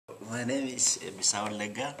My name is Ebisa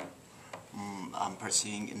Wollega. I'm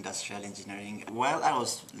pursuing industrial engineering. While I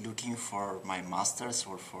was looking for my master's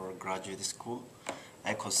or for graduate school,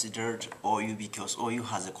 I considered OU because OU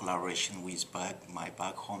has a collaboration with my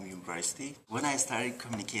back home university. When I started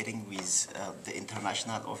communicating with the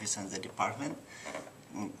international office and the department,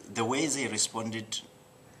 the way they responded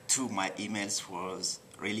to my emails was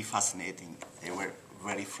really fascinating. They were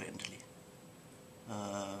very friendly.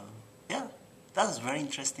 Yeah, that's a very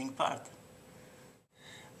interesting part.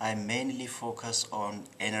 I mainly focus on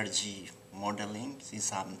energy modeling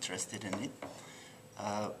since I'm interested in it.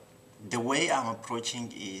 The way I'm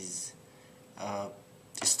approaching is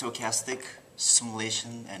stochastic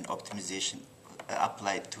simulation and optimization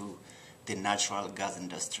applied to the natural gas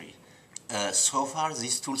industry. So far,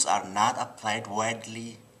 these tools are not applied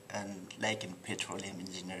widely, and like in petroleum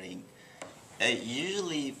engineering.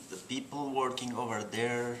 Usually, the people working over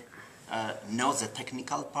there know the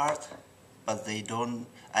technical part, but they don't.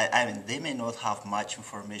 I mean, they may not have much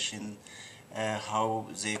information how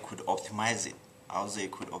they could optimize it, how they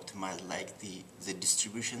could optimize like the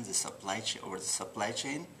distribution, the supply chain, or the supply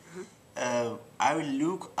chain. I will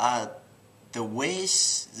look at the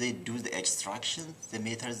ways they do the extraction, the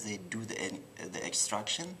methods they do the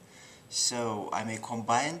extraction. So I may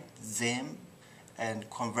combine them and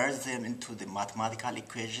convert them into the mathematical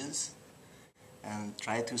equations and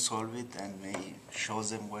try to solve it, and may show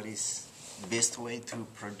them what is best way to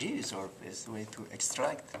produce or best way to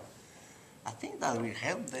extract. I think that will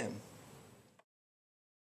help them.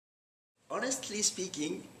 Honestly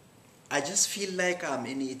speaking, I just feel like I'm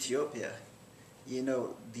in Ethiopia. You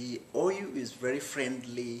know, the OU is very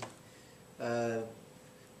friendly. It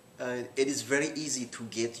is very easy to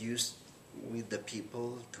get used with the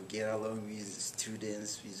people, to get along with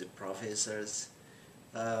students, with the professors.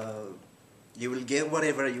 You will get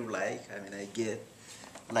whatever you like. I mean, I get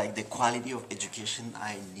like the quality of education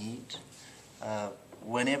I need.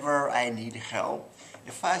 Whenever I need help,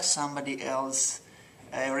 if I ask somebody else,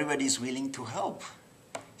 everybody is willing to help.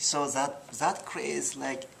 So that creates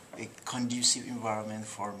like a conducive environment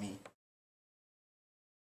for me.